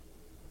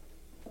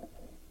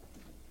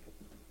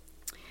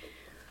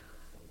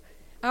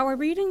Our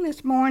reading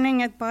this morning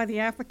is by the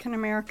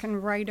African-American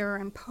writer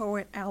and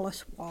poet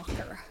Alice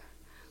Walker,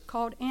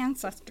 called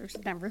Ancestors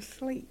Never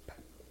Sleep.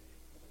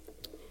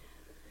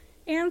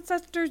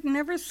 Ancestors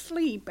never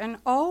sleep and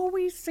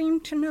always seem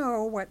to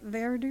know what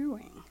they're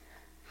doing.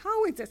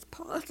 How is this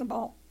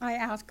possible? I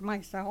ask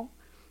myself.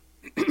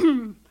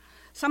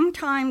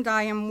 Sometimes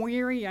I am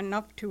weary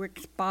enough to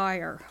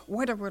expire.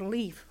 What a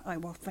relief, I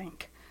will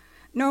think.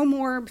 No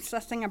more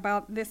obsessing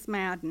about this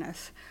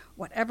madness,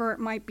 whatever it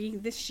might be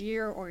this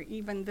year or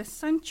even this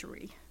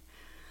century.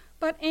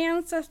 But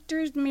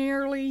ancestors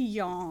merely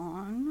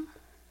yawn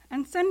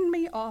and send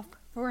me off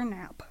for a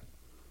nap.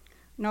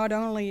 Not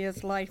only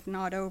is life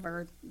not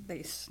over,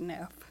 they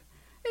sniff,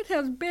 it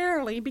has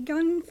barely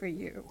begun for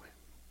you.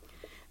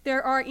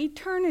 There are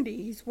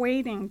eternities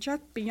waiting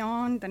just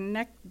beyond the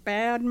next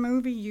bad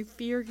movie you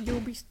fear you'll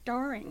be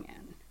starring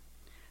in.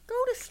 Go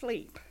to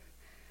sleep.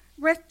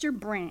 Rest your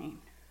brain.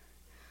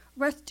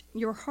 Rest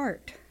your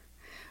heart.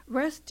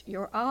 Rest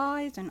your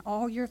eyes and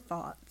all your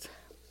thoughts.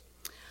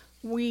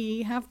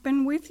 We have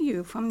been with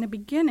you from the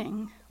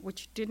beginning,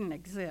 which didn't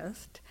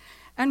exist,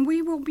 and we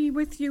will be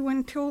with you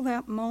until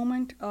that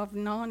moment of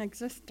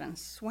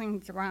non-existence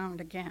swings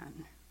around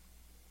again.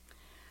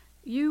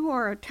 You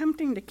are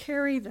attempting to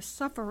carry the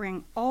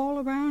suffering all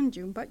around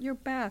you, but your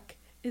back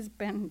is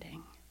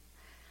bending.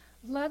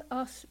 Let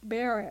us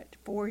bear it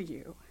for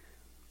you,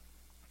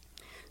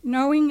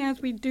 knowing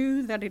as we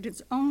do that it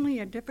is only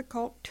a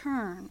difficult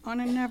turn on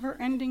a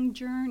never-ending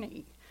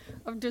journey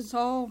of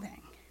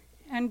dissolving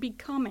and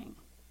becoming,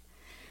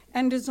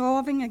 and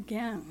dissolving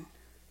again,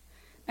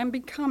 and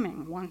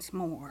becoming once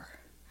more,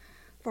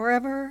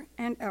 forever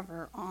and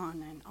ever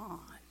on and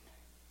on.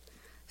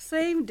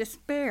 Save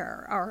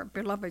despair, our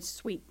beloved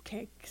sweet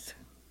cakes,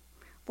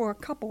 for a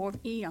couple of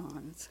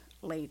eons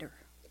later.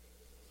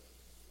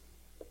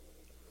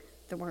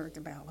 The words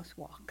of Alice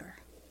Walker.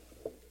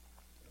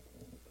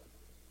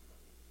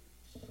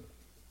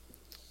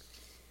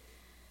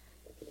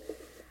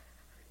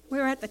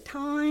 We're at the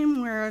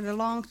time where the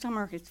long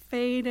summer has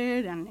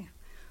faded and the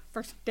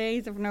first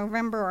days of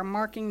November are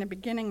marking the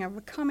beginning of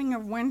the coming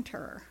of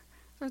winter.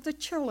 There's a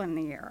chill in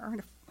the air.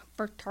 The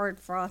first hard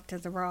frost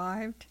has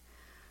arrived.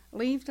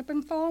 Leaves have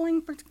been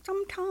falling for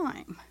some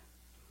time.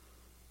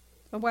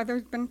 The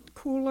weather's been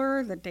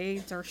cooler, the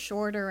days are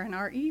shorter, and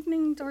our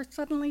evenings are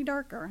suddenly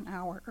darker an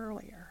hour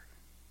earlier.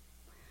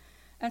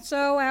 And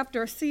so,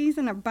 after a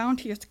season of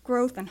bounteous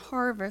growth and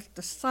harvest,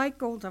 the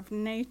cycles of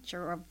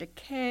nature, of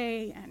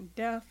decay and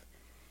death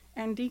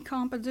and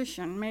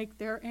decomposition make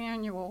their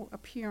annual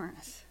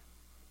appearance.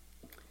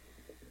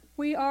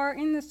 We are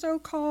in the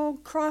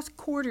so-called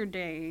cross-quarter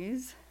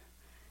days,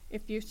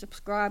 if you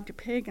subscribe to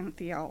pagan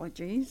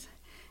theologies,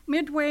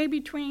 midway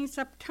between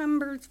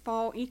September's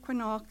fall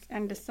equinox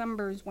and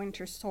December's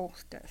winter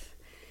solstice.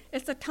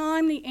 It's a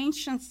time the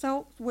ancient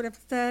Celts would have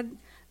said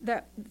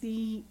that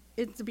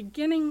it's the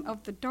beginning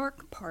of the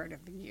dark part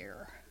of the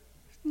year.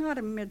 It's not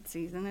a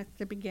mid-season, it's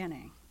the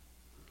beginning.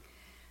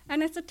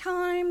 And it's a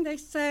time, they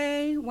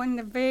say, when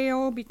the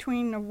veil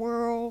between the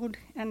world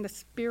and the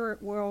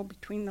spirit world,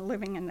 between the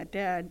living and the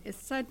dead, is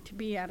said to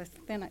be at its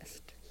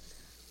thinnest.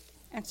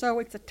 And so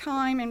it's a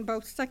time in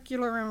both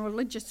secular and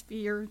religious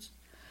spheres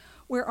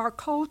where our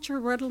culture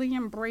readily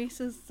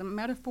embraces the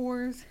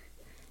metaphors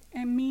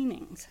and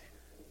meanings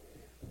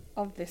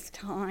of this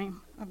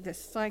time, of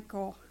this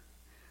cycle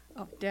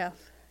of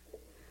death,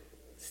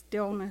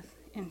 stillness,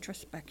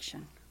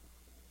 introspection.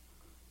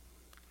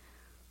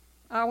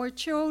 Our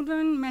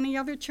children, many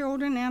other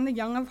children, and the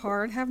young of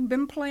heart have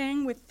been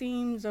playing with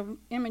themes of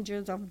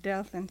images of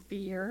death and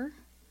fear.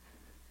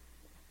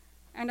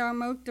 And our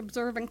most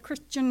observant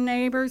Christian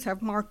neighbors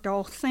have marked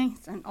All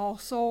Saints and All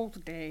Souls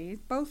Days,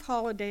 both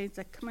holidays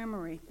that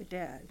commemorate the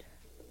dead.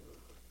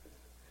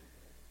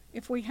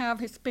 If we have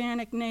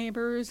Hispanic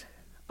neighbors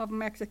of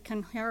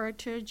Mexican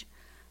heritage,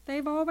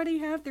 they've already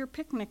had their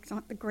picnics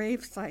at the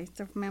grave sites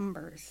of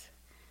members,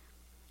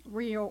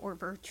 real or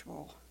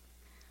virtual,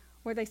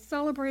 where they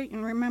celebrate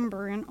and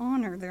remember and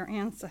honor their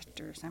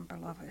ancestors and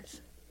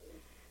beloveds.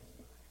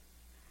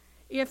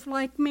 If,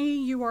 like me,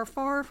 you are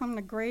far from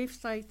the grave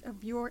sites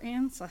of your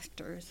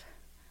ancestors,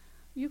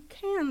 you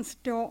can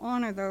still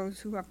honor those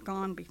who have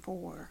gone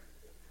before,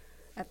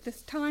 at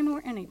this time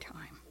or any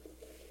time.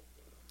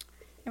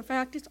 In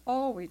fact, it's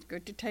always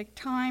good to take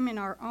time in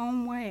our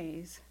own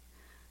ways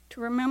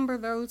to remember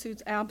those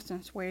whose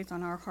absence weighs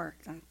on our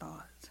hearts and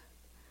thoughts.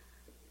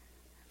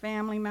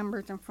 Family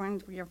members and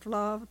friends we have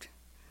loved,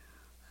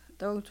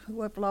 those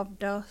who have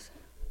loved us,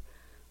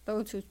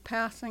 those whose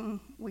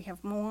passing we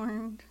have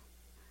mourned,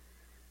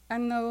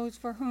 and those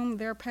for whom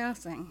their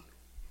passing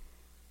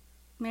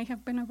may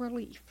have been a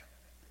relief.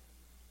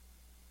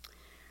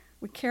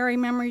 We carry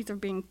memories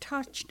of being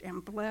touched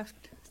and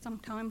blessed,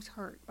 sometimes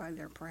hurt by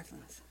their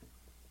presence.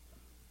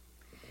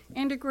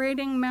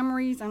 Integrating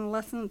memories and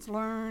lessons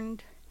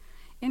learned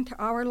into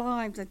our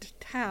lives is a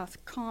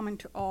task common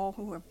to all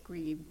who have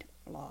grieved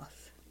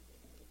loss.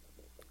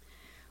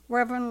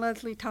 Reverend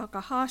Leslie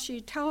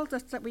Takahashi tells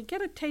us that we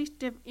get a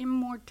taste of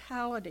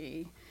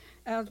immortality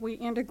as we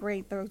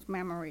integrate those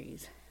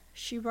memories.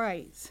 she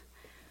writes,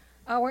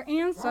 "Our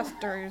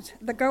ancestors,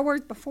 the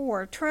goers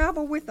before,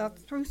 travel with us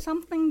through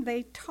something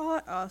they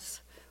taught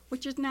us,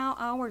 which is now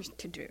ours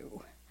to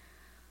do,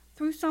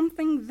 through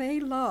something they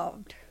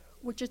loved,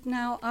 which is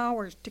now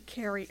ours to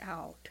carry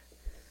out,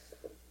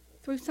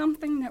 through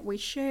something that we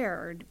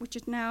shared, which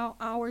is now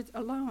ours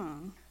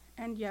alone,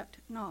 and yet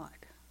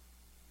not.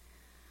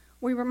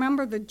 We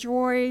remember the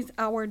joys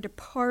our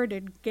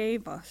departed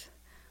gave us,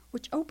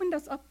 which opened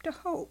us up to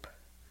hope.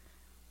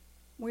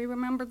 We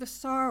remember the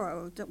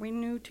sorrows that we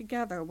knew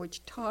together,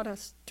 which taught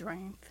us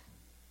strength.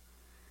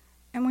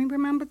 And we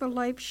remember the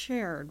life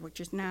shared, which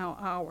is now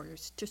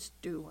ours to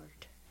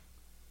steward."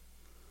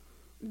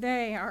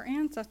 They, our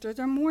ancestors,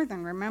 are more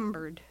than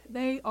remembered.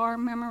 They are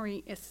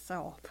memory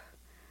itself.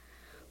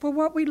 For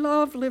what we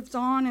love lives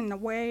on in the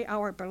way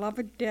our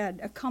beloved dead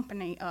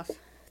accompany us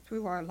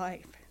through our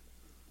life.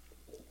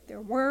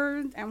 Their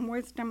words and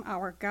wisdom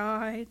our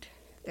guide,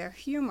 their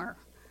humor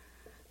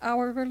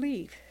our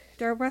relief,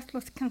 their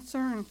restless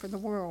concern for the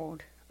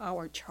world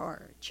our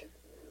charge.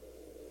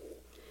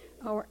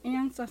 Our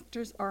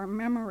ancestors are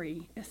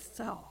memory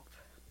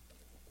itself.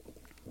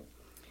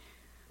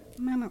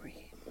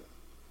 Memory.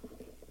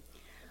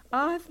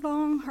 I've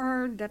long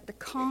heard that the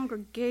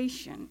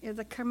congregation is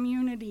a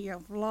community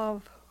of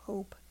love,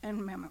 hope,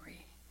 and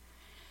memory.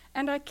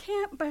 And I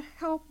can't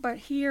help but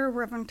hear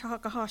Reverend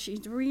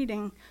Takahashi's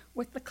reading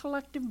with the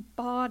collective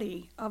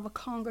body of a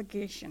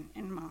congregation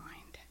in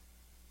mind.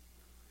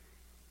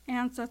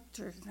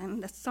 Ancestors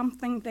and the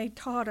something they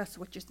taught us,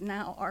 which is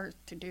now ours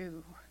to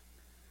do.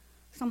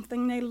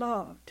 Something they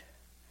loved,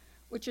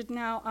 which is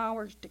now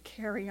ours to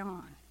carry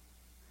on.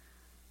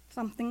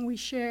 Something we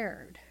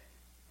shared,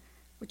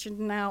 which is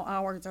now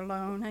ours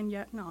alone and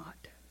yet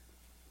not.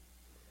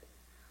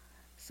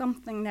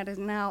 Something that is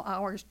now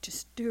ours to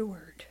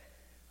steward,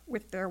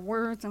 with their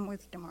words and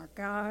wisdom our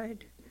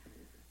guide,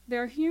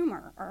 their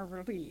humor our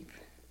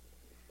relief,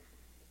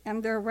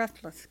 and their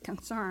restless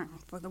concern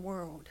for the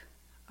world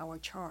our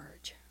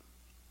charge.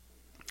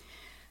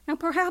 Now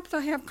perhaps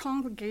I have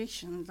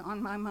congregations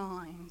on my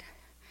mind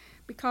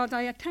because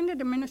I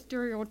attended a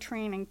ministerial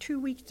training 2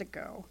 weeks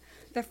ago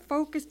that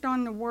focused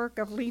on the work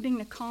of leading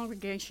the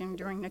congregation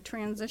during the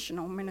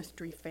transitional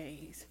ministry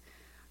phase.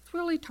 It's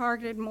really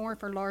targeted more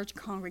for large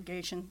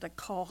congregations that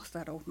call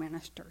settled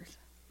ministers.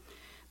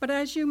 But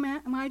as you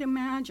might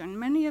imagine,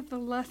 many of the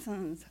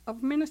lessons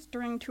of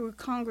ministering to a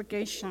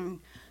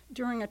congregation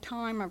during a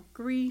time of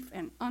grief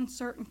and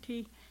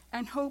uncertainty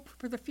and hope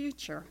for the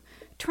future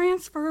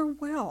transfer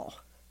well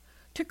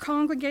to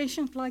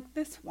congregations like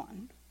this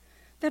one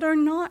that are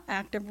not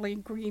actively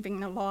grieving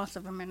the loss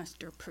of a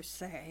minister per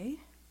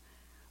se,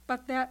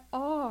 but that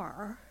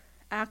are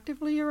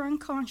actively or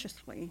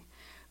unconsciously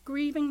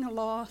grieving the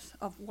loss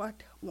of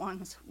what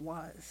once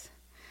was.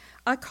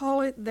 I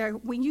call it the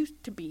 "we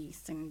used to be"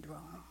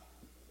 syndrome.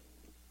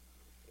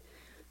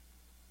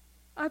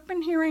 I've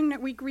been hearing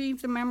that we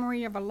grieve the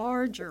memory of a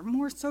larger,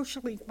 more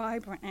socially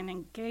vibrant and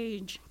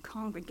engaged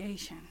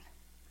congregation.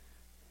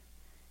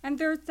 And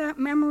there's that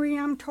memory,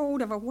 I'm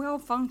told, of a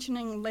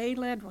well-functioning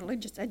lay-led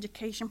religious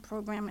education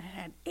program that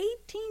had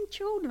 18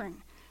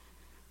 children.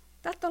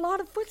 That's a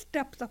lot of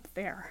footsteps up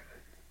there.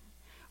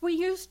 We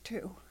used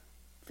to.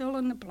 Fill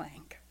in the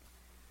blank.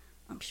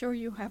 I'm sure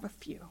you have a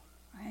few,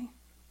 right?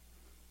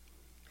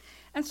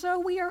 And so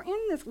we are in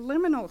this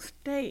liminal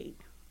state,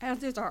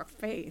 as is our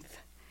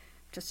faith,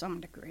 to some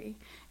degree,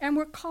 and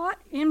we're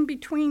caught in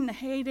between the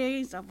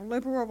heydays of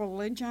liberal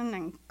religion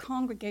and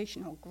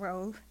congregational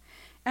growth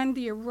and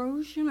the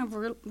erosion of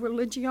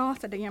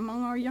religiosity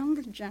among our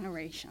younger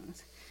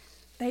generations.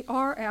 They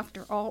are,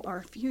 after all,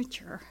 our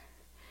future,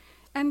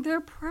 and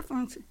their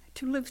preference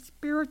to live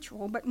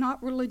spiritual but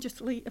not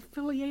religiously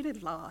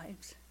affiliated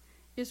lives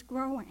is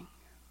growing.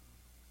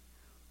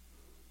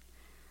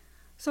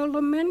 So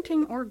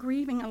lamenting or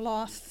grieving a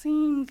loss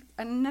seems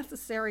a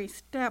necessary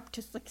step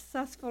to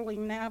successfully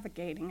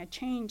navigating a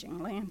changing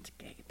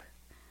landscape.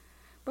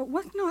 But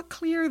what's not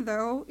clear,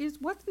 though,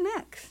 is what's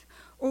next,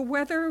 or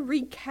whether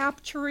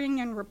recapturing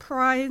and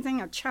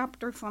reprising a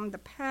chapter from the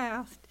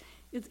past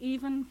is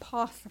even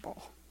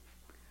possible.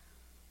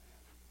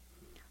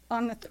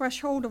 On the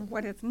threshold of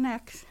what is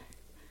next,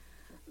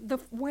 the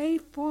way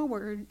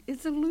forward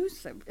is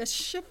elusive, it's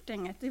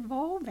shifting, it's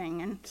evolving,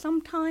 and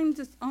sometimes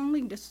it's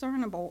only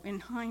discernible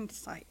in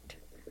hindsight.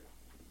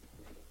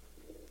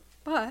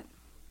 But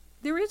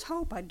there is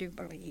hope, I do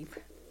believe.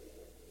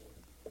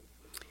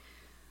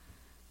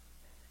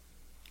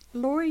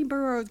 Lori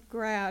Burroughs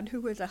Grad,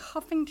 who is a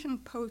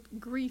Huffington Post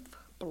grief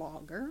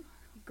blogger,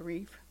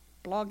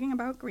 blogging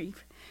about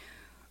grief,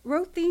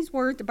 wrote these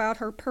words about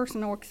her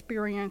personal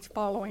experience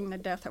following the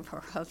death of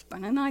her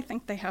husband, and I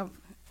think they have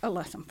a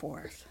lesson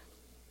for us.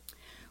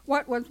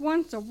 "What was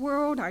once a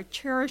world I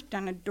cherished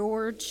and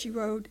adored," she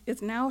wrote,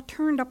 "is now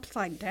turned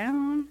upside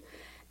down,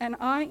 and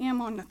I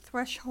am on the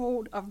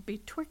threshold of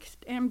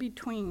betwixt and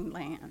between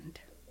land.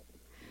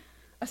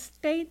 A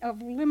state of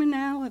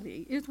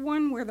liminality is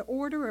one where the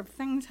order of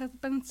things has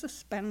been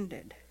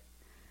suspended.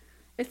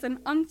 It's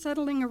an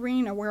unsettling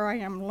arena where I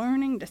am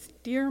learning to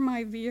steer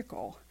my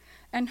vehicle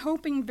and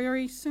hoping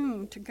very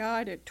soon to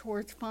guide it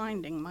towards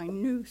finding my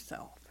new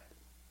self.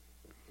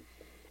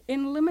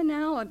 In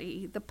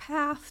liminality, the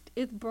past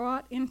is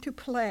brought into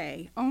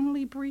play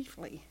only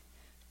briefly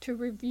to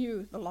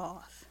review the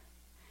loss.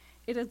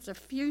 It is the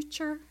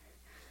future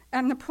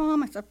and the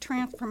promise of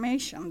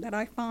transformation that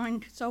I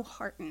find so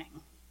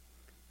heartening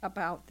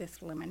about this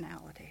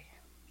liminality.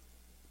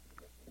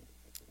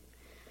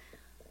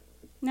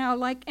 Now,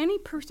 like any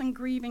person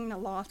grieving the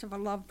loss of a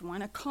loved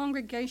one, a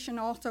congregation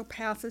also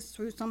passes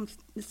through some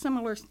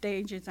similar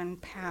stages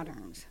and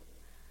patterns.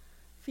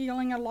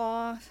 Feeling a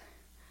loss,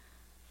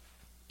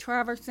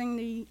 traversing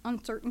the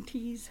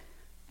uncertainties,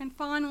 and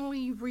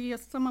finally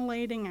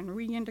reassimilating and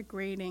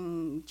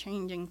reintegrating,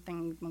 changing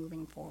things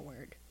moving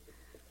forward.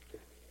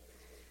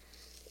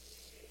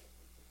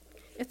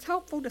 It's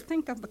helpful to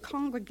think of the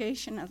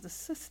congregation as a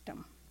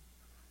system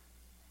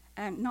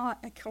and not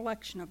a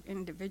collection of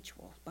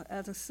individuals, but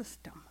as a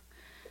system.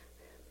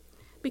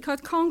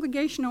 Because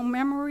congregational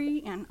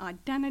memory and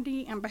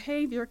identity and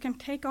behavior can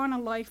take on a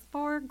life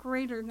far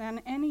greater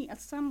than any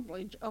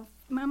assemblage of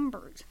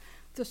members,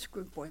 this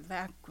group or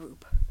that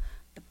group,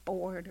 the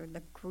board or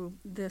the group,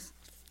 this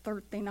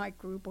Thursday night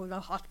group or the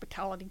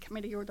hospitality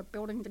committee or the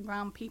buildings and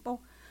ground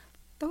people.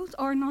 Those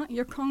are not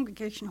your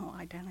congregational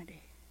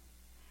identity.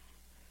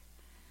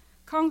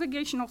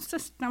 Congregational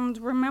systems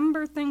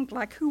remember things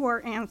like who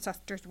our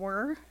ancestors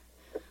were,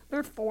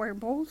 their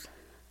foibles,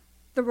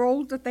 the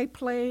roles that they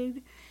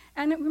played,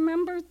 and it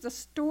remembers the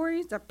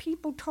stories that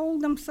people told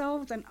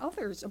themselves and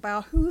others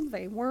about who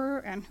they were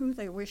and who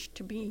they wished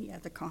to be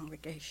as a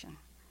congregation.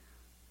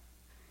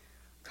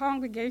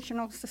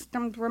 Congregational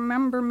systems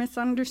remember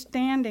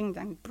misunderstandings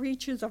and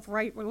breaches of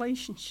right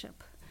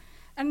relationship,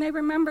 and they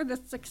remember the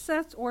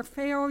success or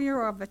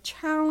failure of the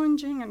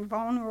challenging and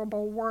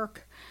vulnerable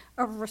work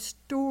of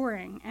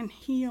restoring and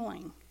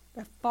healing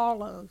that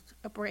follows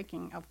a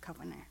breaking of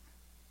covenant.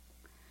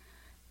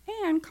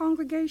 And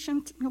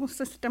congregational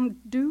systems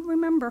do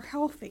remember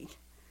healthy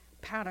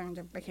patterns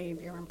of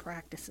behavior and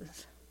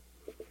practices.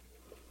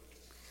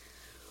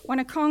 When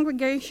a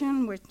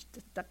congregation, which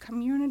is the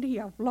community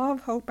of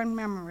love, hope, and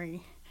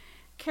memory,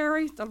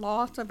 carries the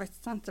loss of a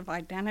sense of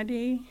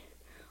identity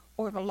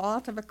or the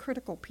loss of a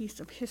critical piece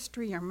of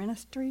history or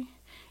ministry,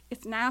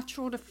 it's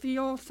natural to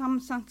feel some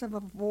sense of a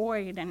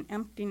void and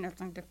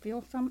emptiness and to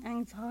feel some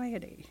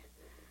anxiety.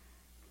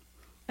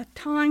 At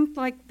times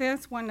like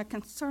this, when the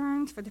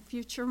concerns for the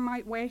future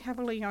might weigh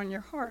heavily on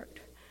your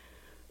heart,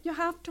 you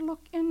have to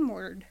look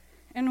inward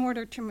in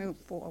order to move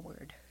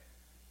forward.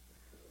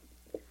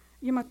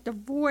 You must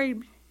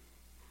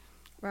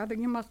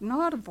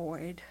not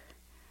avoid,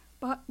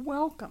 but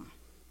welcome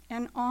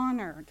and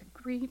honor the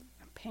grief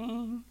and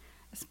pain,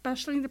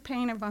 especially the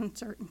pain of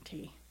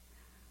uncertainty,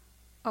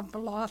 of the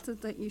losses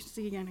that you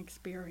see and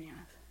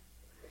experience.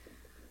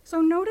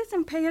 So notice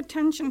and pay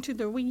attention to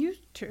the we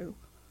used to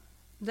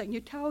that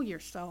you tell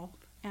yourself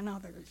and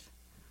others.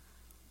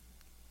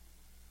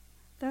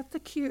 That's a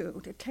cue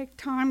to take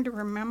time to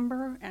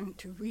remember and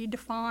to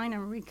redefine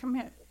and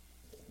recommit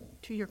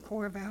to your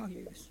core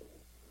values.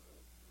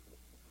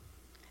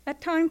 At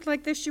times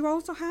like this, you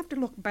also have to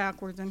look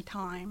backwards in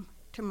time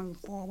to move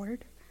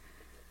forward.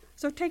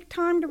 So take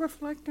time to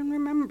reflect and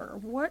remember,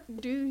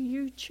 what do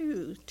you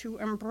choose to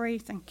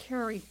embrace and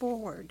carry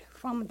forward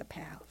from the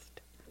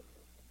past?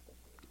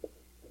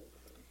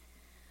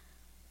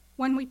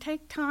 When we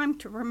take time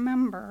to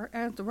remember,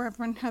 as the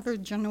Reverend Heather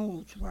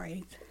Janules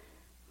writes,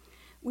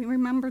 we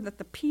remember that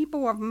the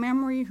people of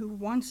memory who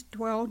once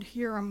dwelled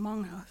here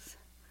among us,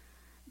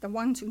 the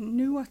ones who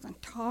knew us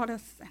and taught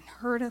us and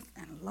heard us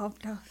and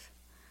loved us,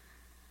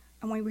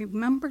 and we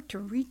remember to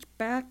reach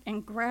back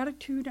in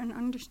gratitude and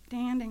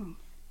understanding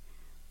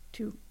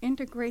to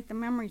integrate the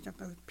memories of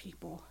those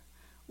people.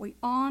 We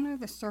honor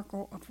the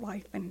circle of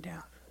life and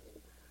death.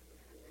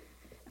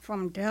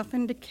 From death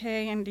and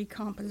decay and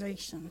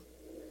decomposition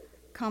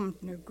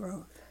comes new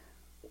growth.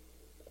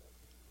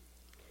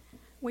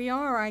 We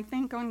are, I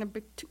think, on the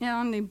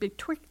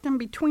betwixt and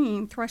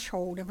between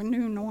threshold of a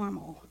new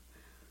normal,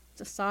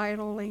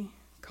 societally,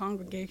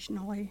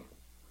 congregationally.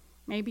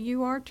 Maybe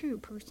you are too,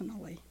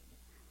 personally.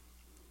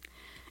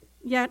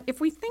 Yet, if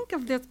we think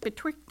of this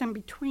betwixt and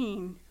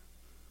between,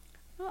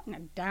 not in a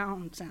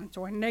down sense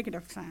or a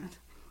negative sense,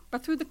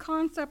 but through the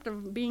concept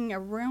of being a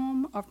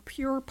realm of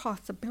pure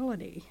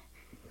possibility,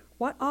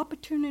 what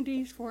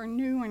opportunities for a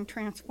new and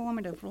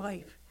transformative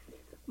life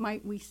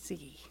might we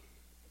see?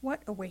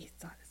 What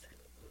awaits us?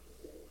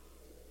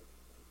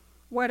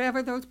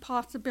 Whatever those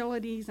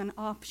possibilities and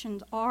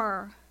options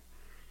are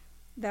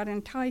that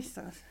entice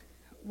us,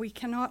 we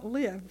cannot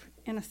live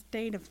in a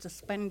state of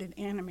suspended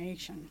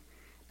animation.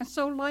 And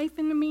so life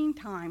in the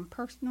meantime,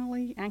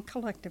 personally and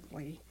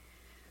collectively,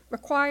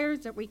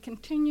 requires that we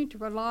continue to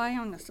rely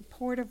on the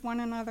support of one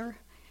another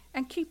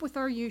and keep with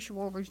our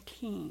usual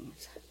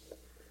routines.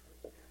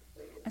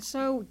 And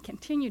so we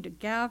continue to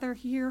gather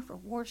here for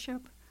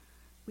worship.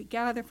 We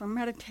gather for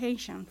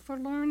meditation, for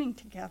learning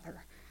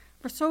together,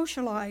 for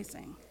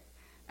socializing,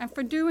 and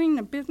for doing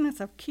the business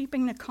of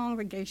keeping the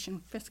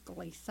congregation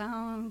fiscally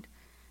sound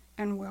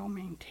and well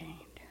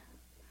maintained.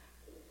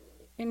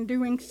 In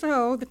doing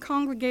so, the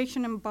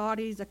congregation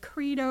embodies a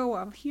credo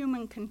of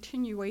human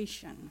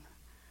continuation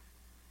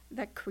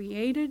that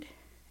created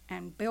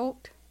and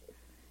built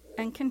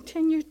and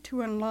continues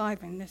to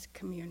enliven this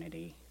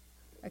community,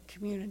 a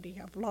community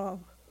of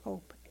love,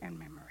 hope, and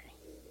memory.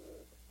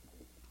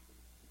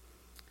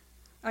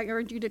 I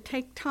urge you to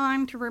take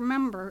time to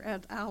remember,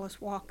 as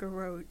Alice Walker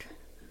wrote,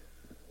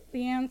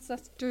 the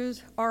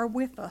ancestors are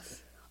with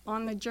us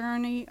on the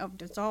journey of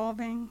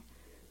dissolving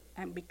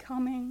and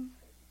becoming,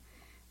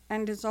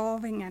 and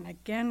dissolving and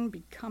again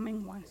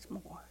becoming once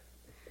more,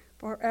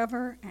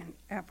 forever and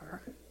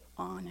ever,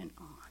 on and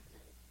on.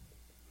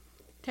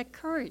 Take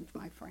courage,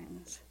 my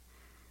friends,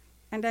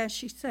 and as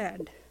she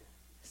said,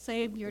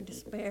 save your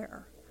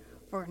despair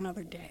for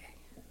another day.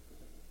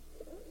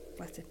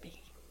 Blessed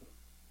be.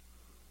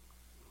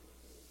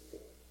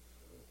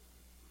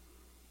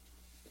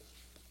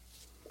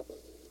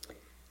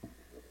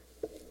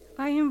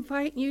 I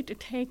invite you to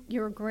take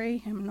your gray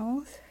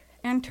hymnals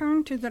and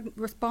turn to the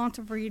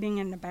responsive reading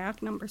in the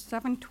back, number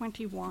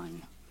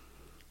 721.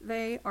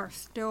 They are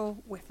still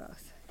with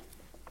us.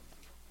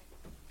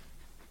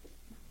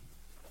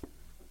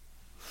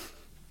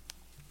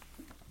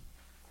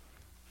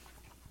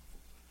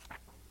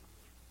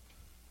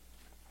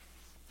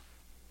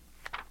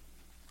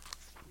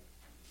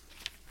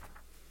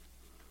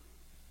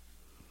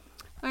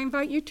 I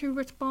invite you to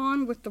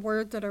respond with the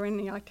words that are in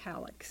the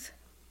italics.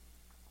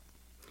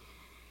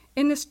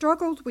 In the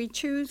struggles we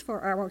choose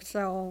for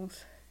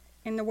ourselves,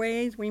 in the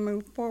ways we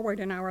move forward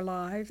in our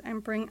lives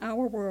and bring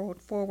our world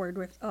forward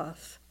with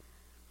us.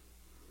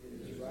 It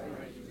is right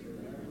to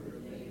remember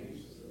the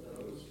names of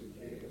those who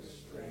gave us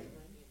strength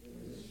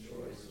in this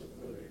choice of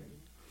living.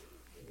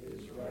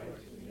 It is right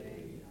to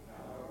name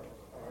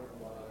our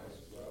lives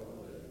well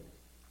lived.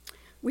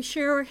 We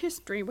share a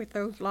history with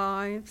those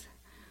lives.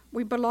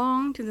 We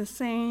belong to the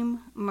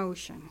same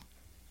motion.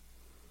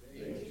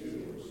 They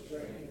too were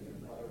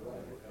strengthened by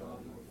what had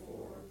gone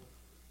before.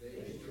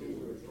 They too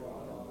were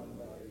drawn on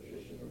by a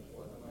vision of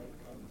what might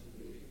come to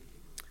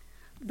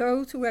be.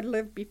 Those who had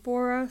lived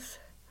before us,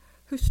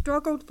 who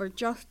struggled for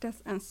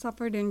justice and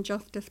suffered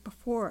injustice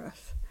before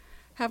us,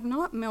 have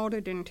not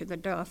melted into the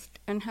dust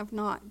and have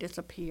not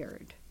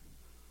disappeared.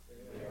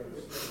 They are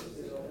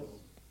still,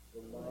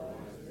 the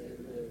lives they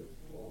lived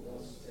hold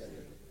us steady.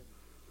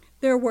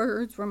 Their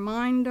words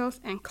remind us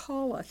and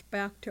call us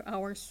back to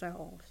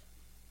ourselves.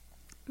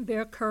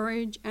 Their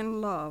courage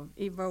and love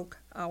evoke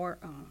our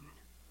own.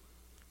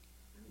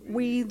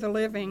 We, the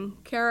living,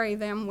 carry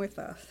them with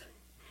us.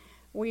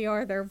 We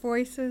are their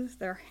voices,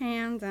 their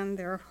hands, and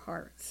their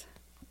hearts.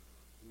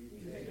 We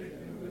take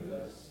them with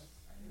us,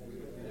 and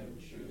with them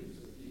choose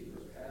a deeper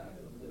path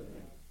of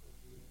living.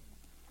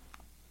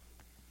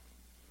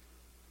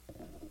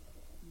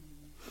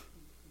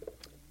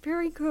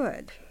 Very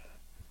good.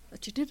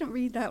 But you didn't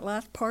read that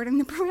last part in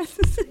the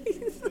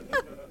parentheses.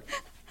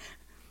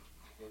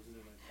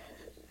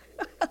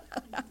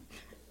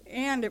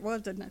 And it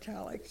was in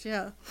italics,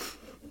 yeah.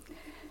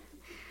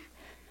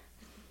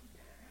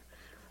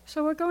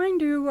 So we're going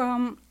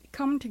to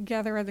come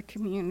together as a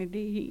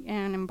community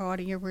and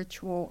embody a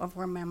ritual of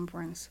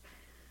remembrance.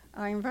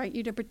 I invite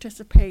you to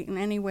participate in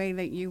any way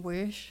that you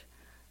wish.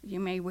 You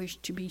may wish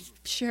to be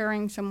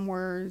sharing some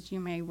words.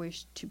 You may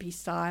wish to be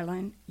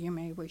silent. You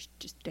may wish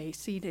to stay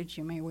seated.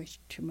 You may wish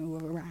to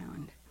move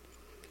around.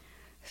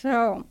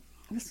 So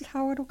this is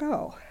how it'll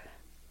go.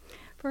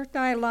 First,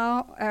 I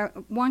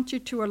want you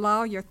to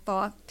allow your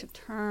thoughts to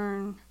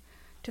turn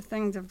to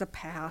things of the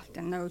past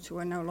and those who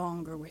are no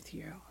longer with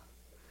you.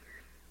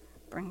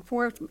 Bring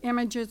forth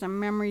images and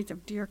memories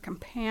of dear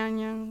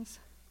companions,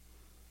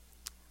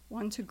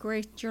 ones who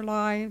graced your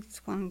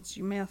lives, ones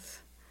you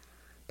miss,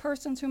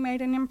 persons who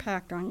made an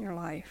impact on your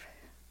life.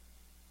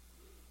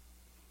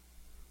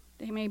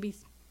 They may be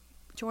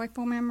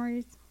joyful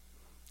memories,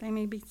 they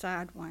may be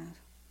sad ones.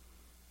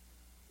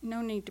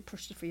 No need to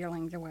push the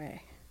feelings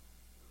away.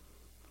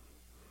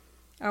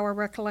 Our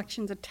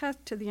recollections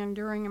attest to the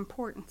enduring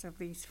importance of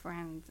these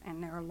friends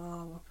and their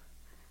love,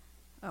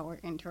 our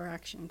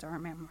interactions, our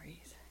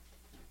memories.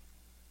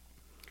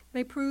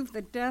 They prove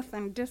that death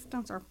and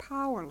distance are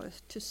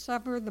powerless to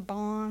sever the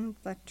bonds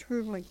that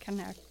truly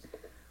connect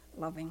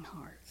loving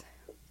hearts.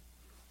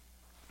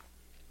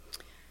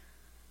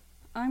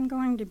 I'm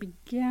going to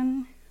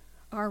begin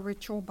our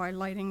ritual by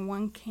lighting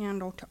one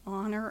candle to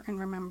honor and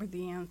remember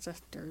the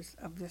ancestors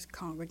of this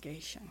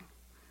congregation,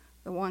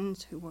 the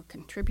ones who were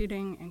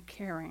contributing and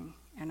caring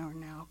and are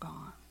now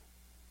gone.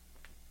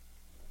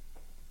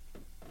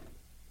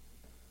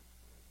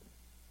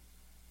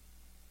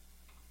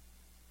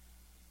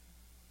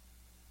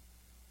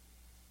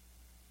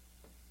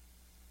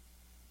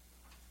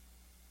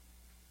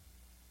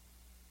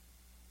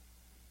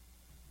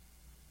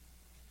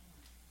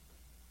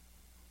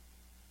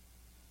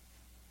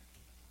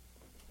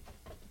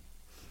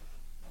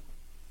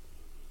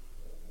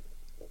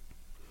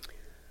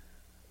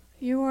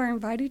 You are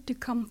invited to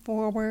come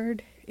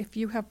forward. If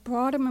you have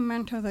brought a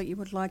memento that you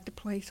would like to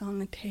place on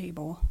the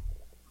table,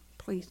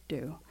 please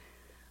do.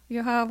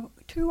 You have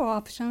two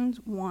options,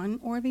 one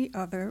or the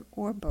other,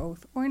 or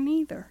both, or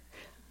neither.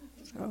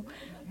 So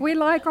we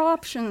like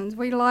options.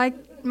 We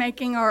like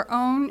making our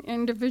own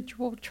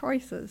individual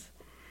choices.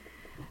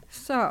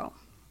 So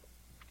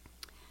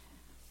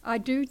I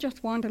do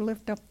just want to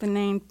lift up the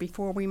names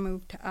before we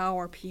move to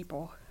our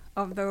people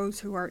of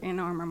those who are in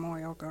our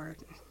memorial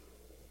garden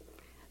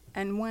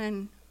and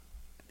when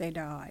they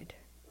died.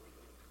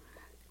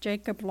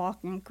 Jacob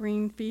Locken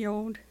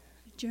Greenfield,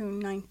 June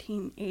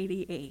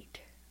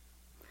 1988.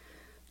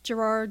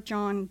 Gerard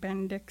John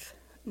Bendix,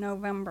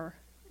 November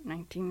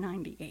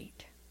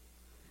 1998.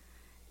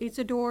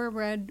 Isidore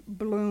Red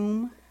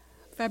Bloom,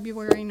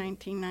 February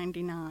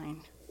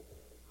 1999.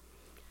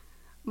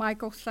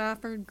 Michael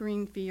Safford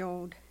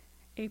Greenfield,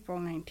 April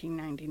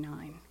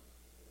 1999.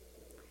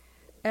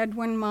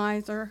 Edwin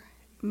Miser,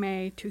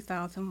 May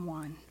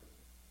 2001.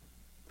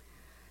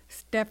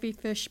 Steffi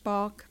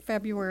Fischbach,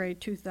 February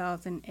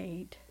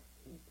 2008.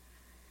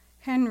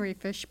 Henry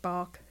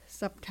Fischbach,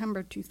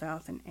 September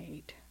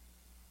 2008.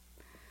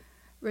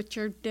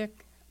 Richard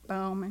Dick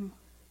Bauman,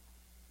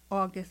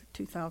 August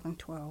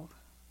 2012.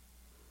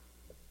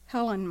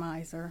 Helen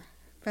Miser,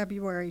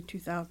 February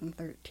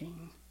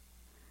 2013.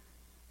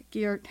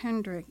 Geert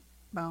Hendrik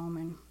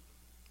Bowman,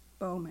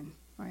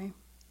 right?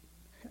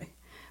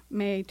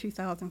 May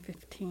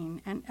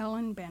 2015, and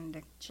Ellen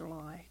Bendick,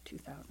 July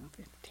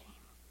 2015.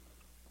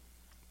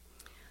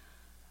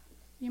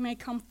 You may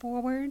come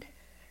forward.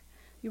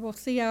 You will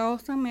see I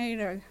also made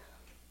a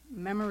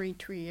memory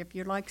tree if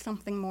you like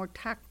something more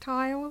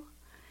tactile.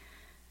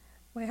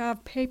 We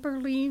have paper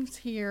leaves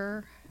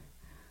here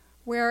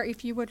where,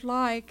 if you would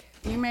like,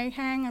 you may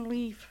hang a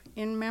leaf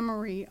in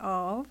memory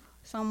of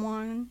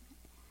someone,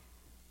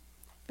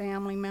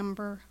 family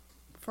member,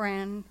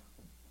 friend,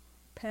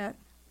 pet.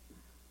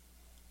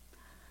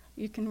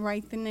 You can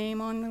write the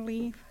name on the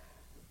leaf,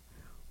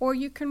 or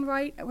you can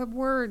write a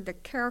word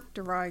that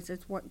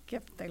characterizes what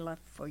gift they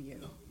left for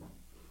you.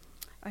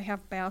 I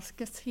have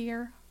baskets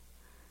here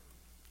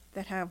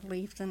that have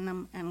leaves in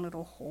them and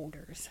little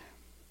holders.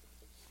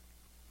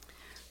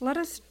 Let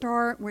us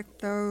start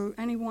with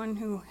anyone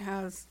who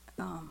has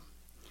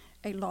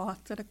a loss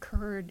that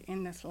occurred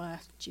in this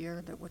last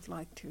year that would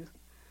like to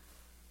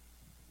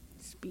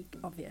speak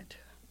of it.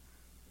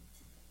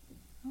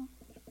 Oh.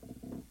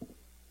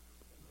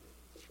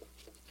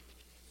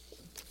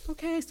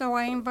 Okay, so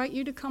I invite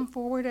you to come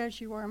forward as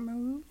you are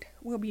moved.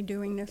 We'll be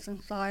doing this in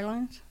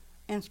silence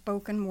and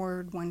spoken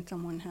word when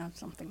someone has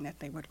something that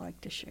they would like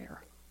to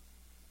share.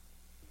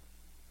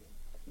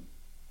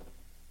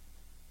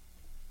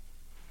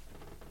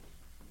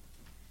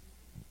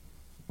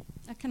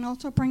 I can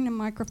also bring the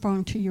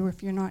microphone to you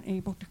if you're not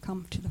able to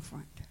come to the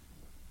front.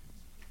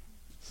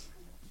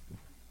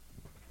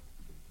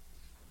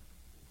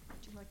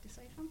 Would you like to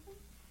say something?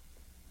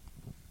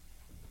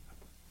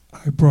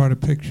 I brought a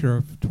picture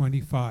of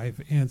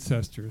 25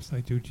 ancestors. I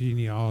do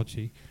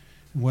genealogy.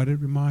 And what it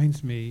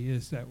reminds me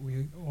is that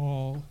we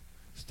all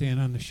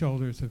stand on the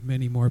shoulders of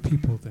many more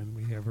people than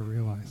we ever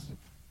realize.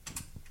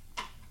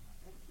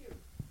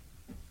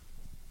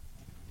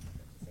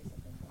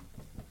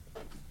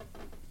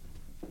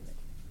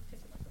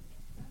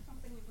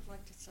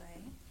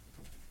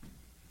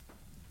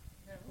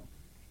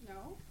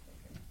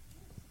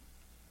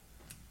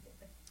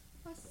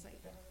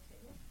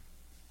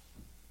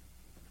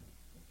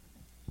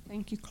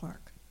 Thank you,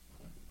 Clark.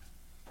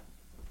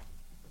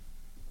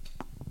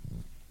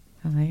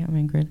 Hi, I'm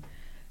Ingrid.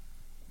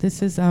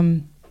 This is,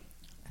 I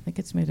think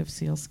it's made of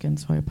sealskin,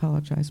 so I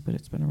apologize, but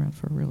it's been around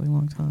for a really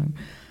long time.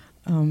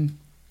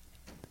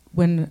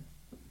 When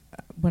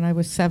I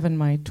was 7,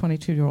 my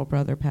 22-year-old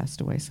brother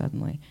passed away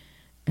suddenly,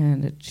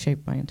 and it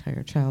shaped my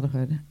entire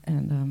childhood.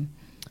 And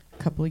a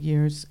couple of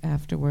years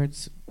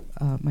afterwards,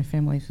 my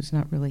family, who's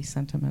not really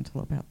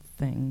sentimental about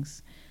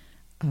things,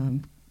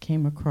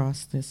 came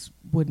across this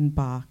wooden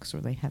box,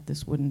 or they had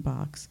this wooden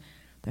box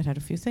that had a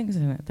few things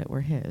in it that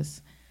were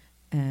his.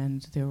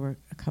 And there were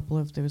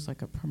there was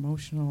like a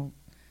promotional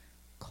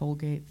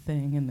Colgate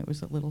thing, and there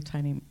was a little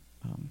tiny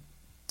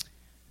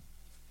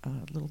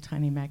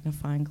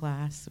magnifying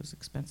glass. It was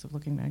expensive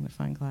looking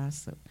magnifying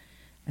glass.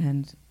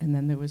 And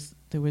then there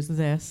was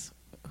this,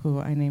 who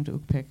I named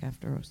Ukpik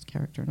after a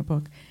character in a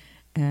book.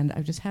 And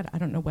I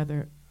don't know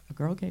whether a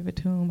girl gave it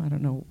to him. I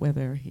don't know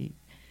whether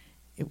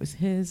it was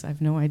his. I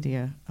have no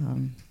idea.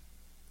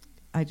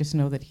 I just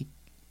know that he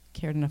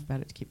cared enough about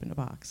it to keep in a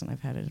box, and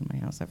I've had it in my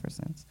house ever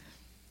since.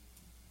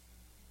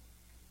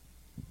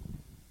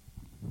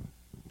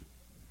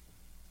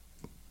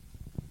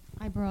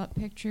 I brought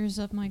pictures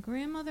of my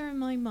grandmother and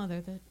my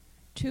mother, the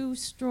two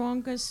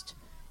strongest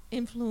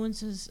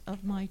influences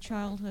of my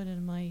childhood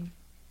and my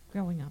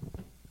growing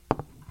up.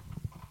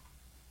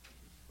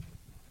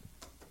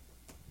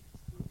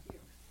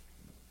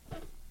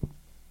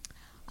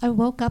 I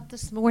woke up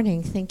this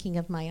morning thinking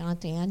of my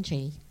Aunt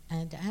Angie,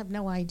 and I have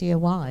no idea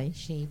why.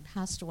 She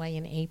passed away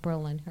in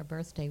April, and her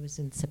birthday was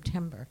in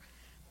September.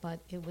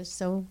 But it was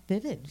so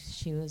vivid.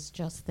 She was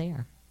just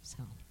there.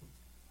 So.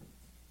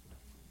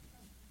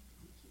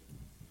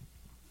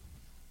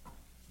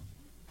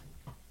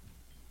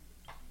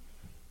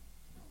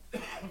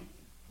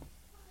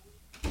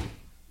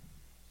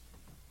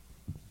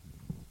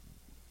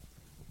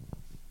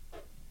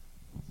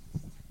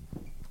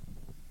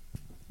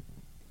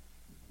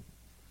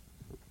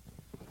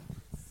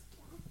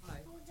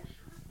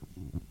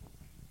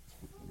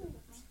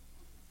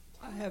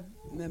 I have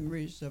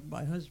memories of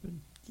my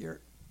husband,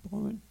 Garrett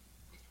Bowman,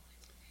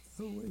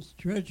 who was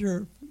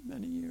treasurer for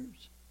many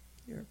years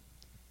here.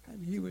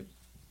 And he was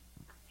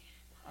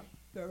a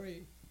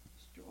very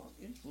strong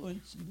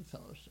influence in the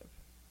fellowship.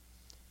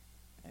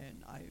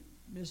 And I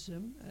miss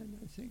him, and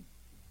I think,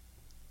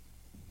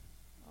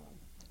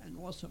 and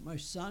also my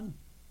son,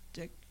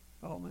 Dick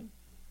Bowman,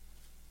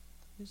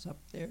 is up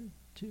there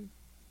too.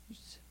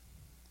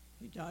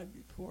 He died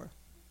before.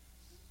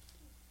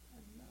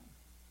 And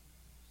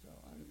so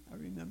I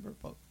remember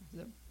both of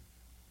them.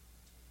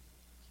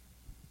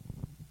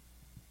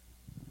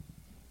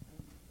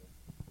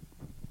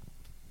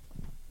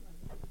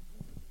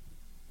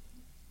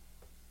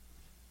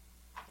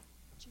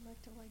 Would you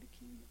like to light a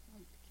candle?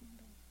 Light the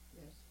candle.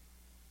 Yes.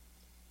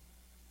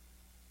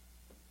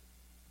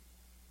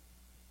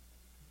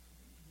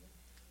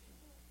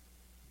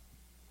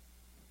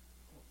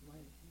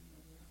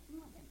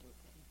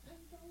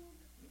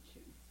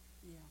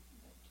 Yeah.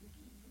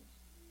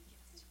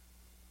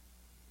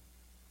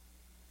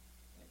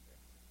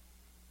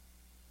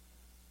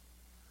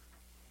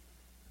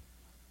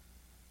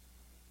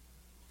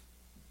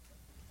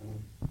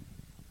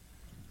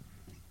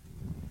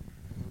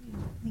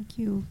 Thank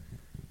you.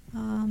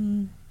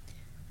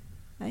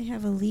 I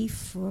have a leaf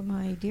for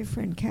my dear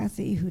friend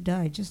Kathy, who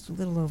died just a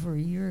little over a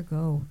year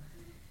ago,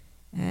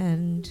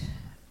 and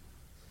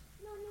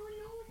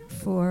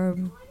for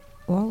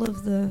all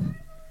of the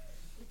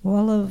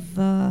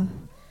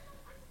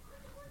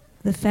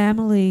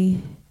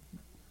family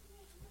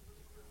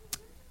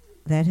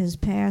that has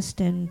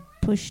passed and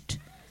pushed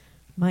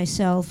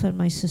myself and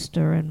my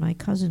sister and my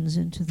cousins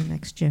into the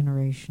next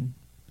generation.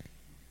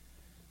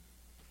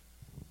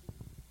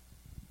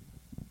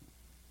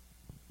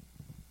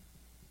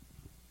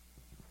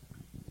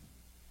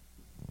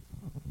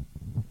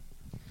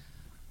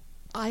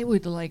 I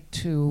would like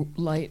to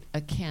light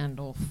a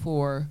candle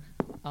for,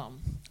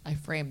 I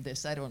framed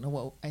this, I don't know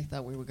what I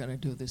thought we were going to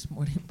do this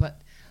morning,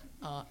 but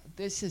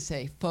this is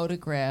a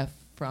photograph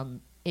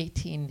from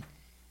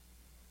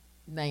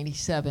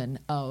 1897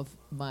 of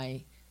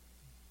my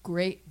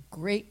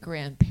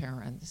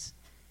great-great-grandparents,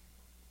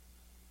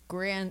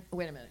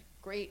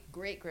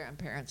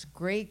 great-great-grandparents,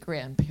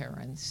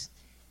 great-grandparents,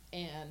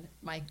 and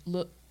my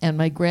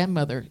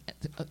grandmother,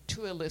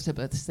 two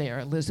Elizabeths there,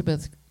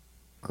 Elizabeth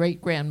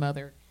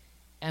great-grandmother,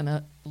 and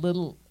a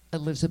little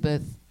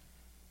Elizabeth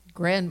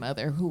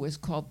grandmother who was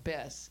called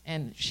Bess.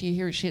 And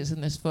here she is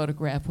in this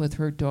photograph with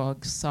her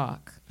dog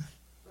Sock.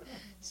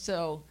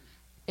 So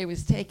it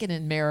was taken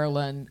in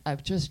Maryland.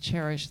 I've just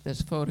cherished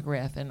this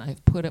photograph, and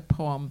I've put a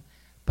poem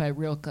by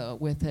Rilke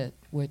with it,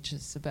 which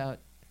is about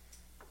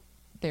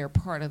they're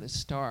part of the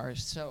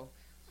stars. So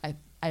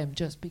I've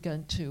just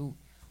begun to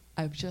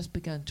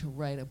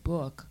write a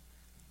book,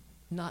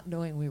 not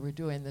knowing we were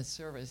doing this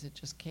service. It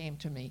just came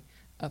to me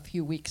a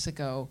few weeks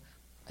ago.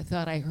 I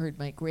thought I heard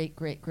my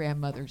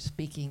great-great-grandmother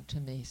speaking to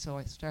me, so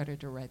I started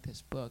to write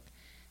this book.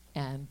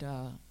 And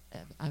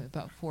I'm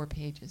about 4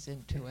 pages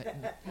into it.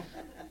 And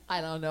I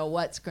don't know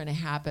what's going to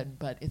happen,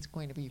 but it's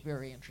going to be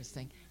very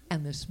interesting.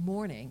 And this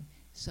morning,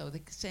 so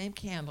the same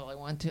candle I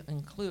want to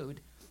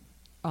include,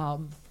 I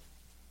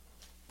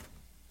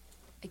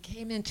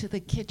came into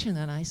the kitchen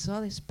and I saw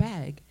this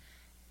bag,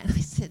 and I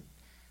said,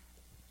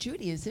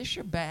 Judy, is this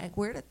your bag?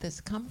 Where did this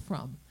come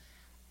from?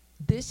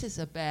 This is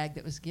a bag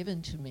that was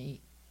given to me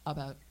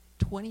about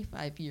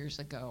 25 years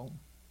ago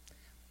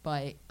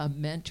by a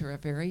mentor, a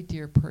very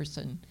dear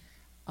person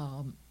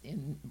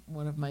in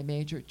one of my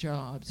major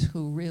jobs,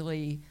 who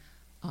really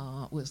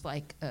was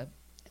like,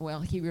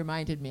 he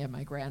reminded me of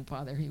my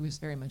grandfather. He was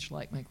very much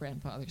like my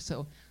grandfather.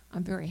 So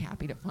I'm very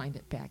happy to find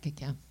it back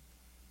again.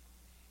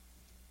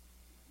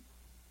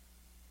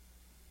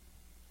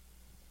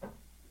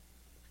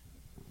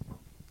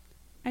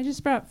 I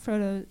just brought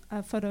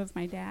a photo of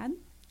my dad,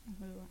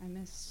 who I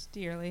miss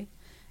dearly,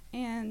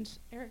 and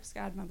Eric's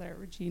godmother,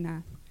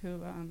 Regina, who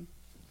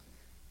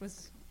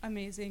was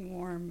amazing,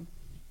 warm,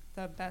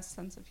 the best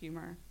sense of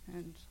humor,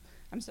 and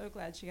I'm so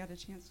glad she got a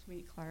chance to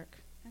meet Clark.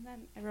 And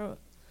then I wrote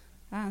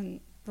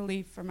the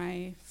leaf for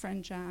my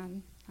friend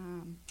John,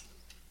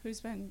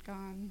 who's been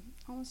gone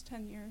almost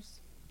 10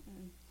 years,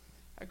 and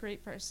a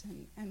great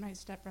person, and my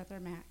stepbrother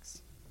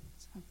Max.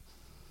 So.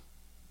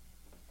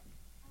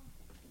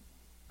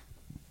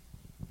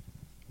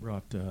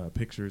 Brought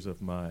pictures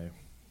of my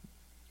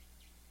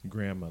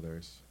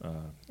grandmothers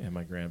and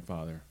my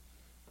grandfather,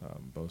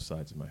 both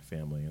sides of my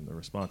family, and the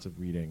responsive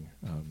reading,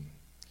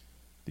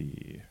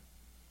 the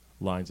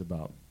lines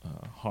about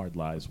hard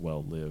lives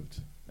well lived,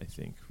 I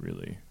think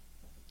really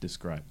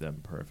describe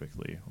them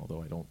perfectly,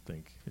 although I don't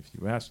think if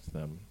you asked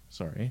them,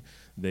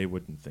 they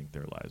wouldn't think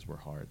their lives were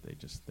hard. They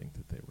just think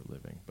that they were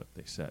living, but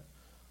they set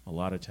a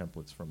lot of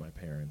templates for my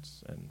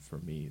parents and for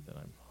me that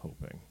I'm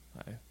hoping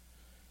I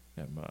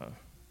am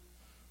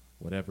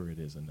whatever it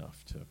is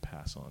enough to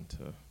pass on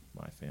to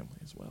my family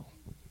as well.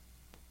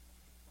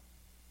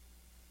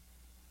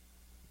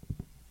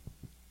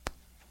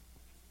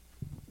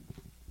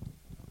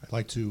 I'd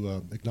like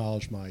to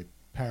acknowledge my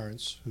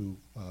parents who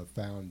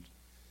found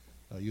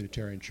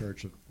Unitarian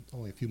Church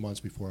only a few months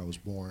before I was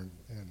born,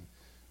 and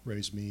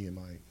raised me and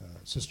my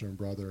sister and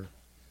brother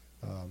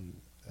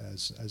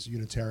as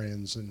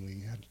Unitarians, and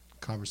we had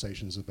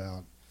conversations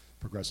about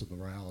progressive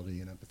morality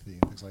and empathy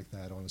and things like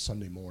that on a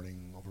Sunday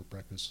morning over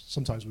breakfast.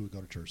 Sometimes we would go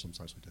to church,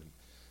 sometimes we didn't.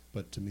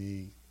 But to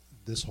me,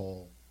 this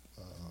whole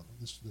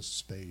this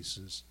space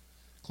is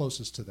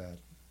closest to that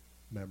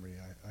memory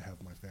I have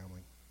of my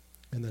family.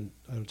 And then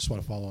I just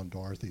want to follow on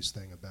Dorothy's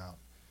thing about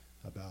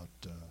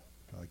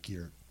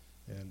Geert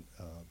and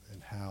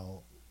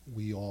how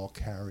we all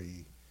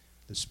carry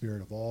the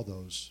spirit of all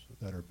those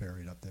that are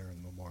buried up there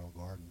in the Memorial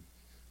Garden,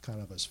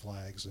 kind of as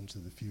flags into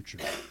the future.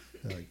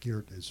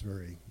 Geert is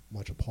very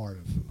much a part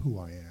of who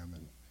I am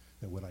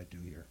and what I do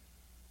here.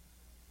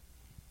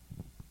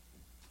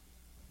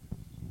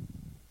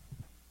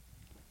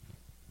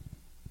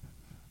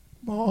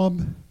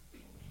 Bob,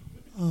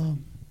 I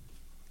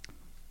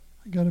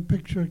got a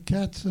picture of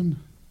Katzen,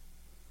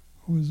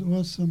 who was an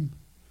awesome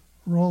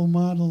role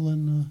model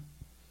and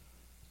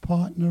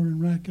partner in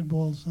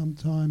racquetball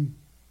sometime.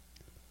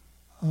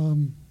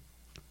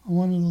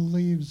 One of the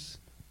leaves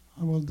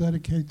I will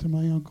dedicate to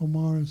my Uncle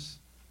Morris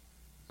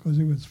because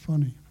he was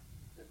funny.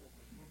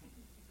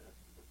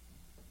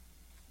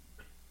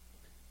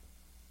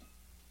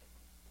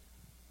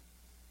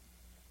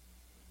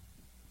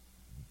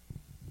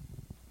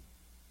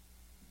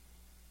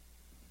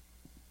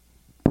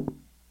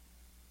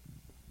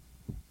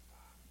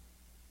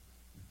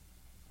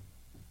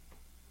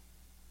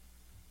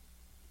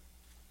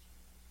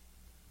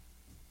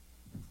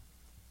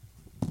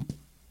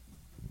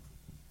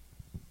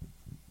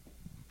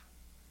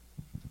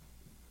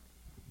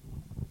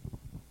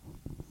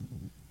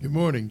 Good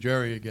morning,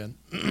 Jerry again.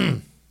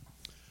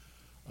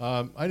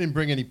 I didn't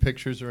bring any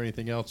pictures or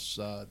anything else.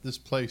 This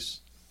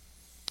place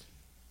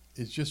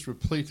is just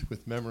replete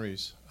with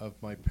memories of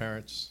my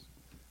parents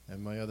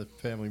and my other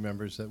family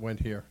members that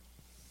went here.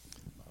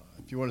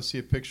 If you want to see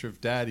a picture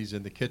of Dad, he's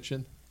in the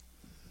kitchen.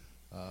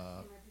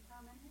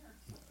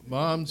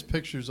 Mom's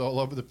pictures all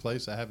over the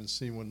place. I haven't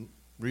seen one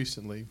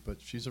recently,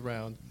 but she's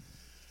around.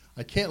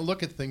 I can't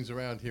look at things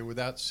around here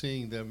without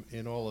seeing them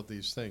in all of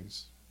these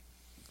things.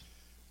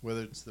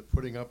 Whether it's the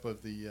putting up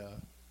of the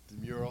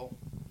mural,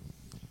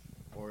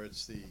 or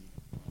it's the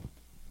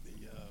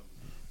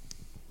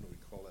what do we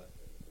call that?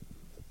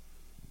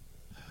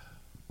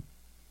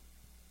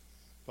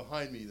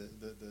 Behind me,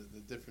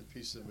 the different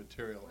pieces of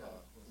material,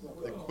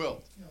 the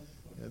quilt.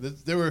 Yeah,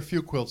 there were a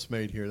few quilts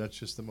made here. That's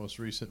just the most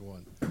recent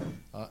one.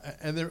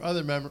 And there are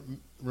other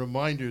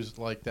reminders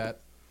like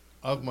that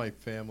of my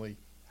family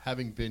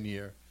having been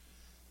here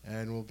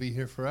and will be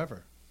here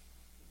forever.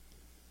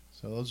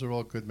 So those are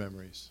all good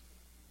memories.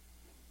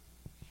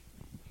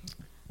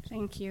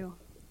 Thank you.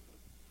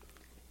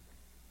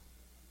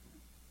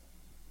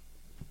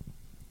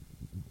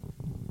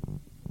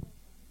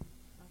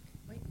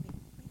 Wait.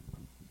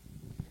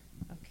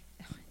 Okay.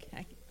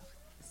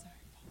 Sorry,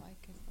 Paul. I'll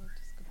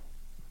just go.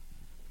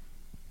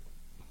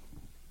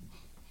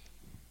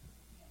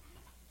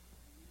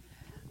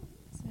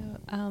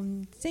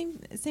 So,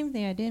 same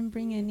thing. I didn't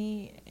bring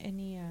any.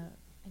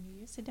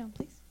 You sit down,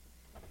 please.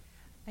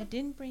 I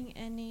didn't bring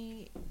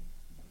any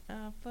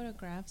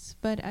photographs,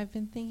 but I've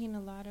been thinking a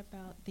lot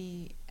about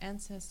the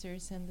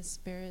ancestors and the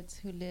spirits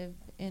who live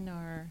in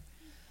our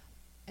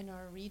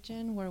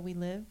region where we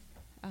live,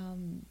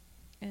 and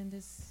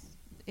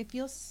it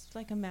feels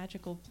like a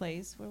magical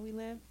place where we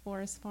live,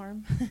 Forest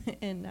Farm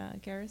in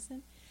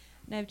Garrison,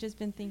 and I've just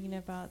been thinking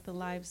about the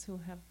lives who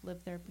have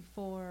lived there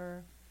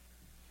before,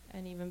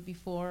 and even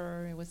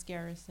before it was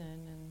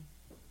Garrison, and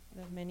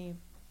the many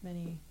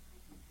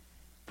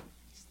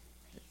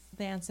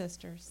the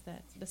ancestors,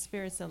 the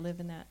spirits that live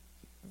in that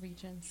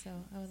region. So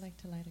I would like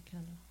to light a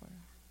candle for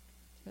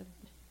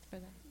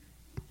that.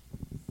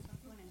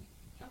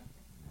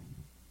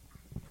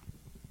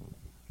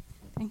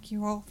 Thank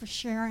you all for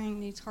sharing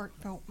these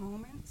heartfelt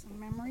moments and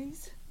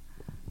memories.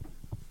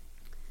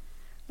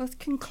 Let's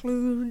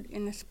conclude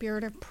in the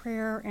spirit of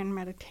prayer and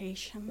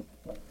meditation.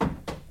 I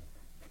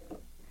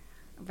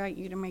invite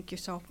you to make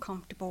yourself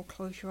comfortable.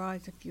 Close your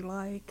eyes if you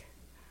like.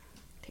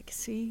 Take a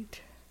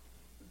seat.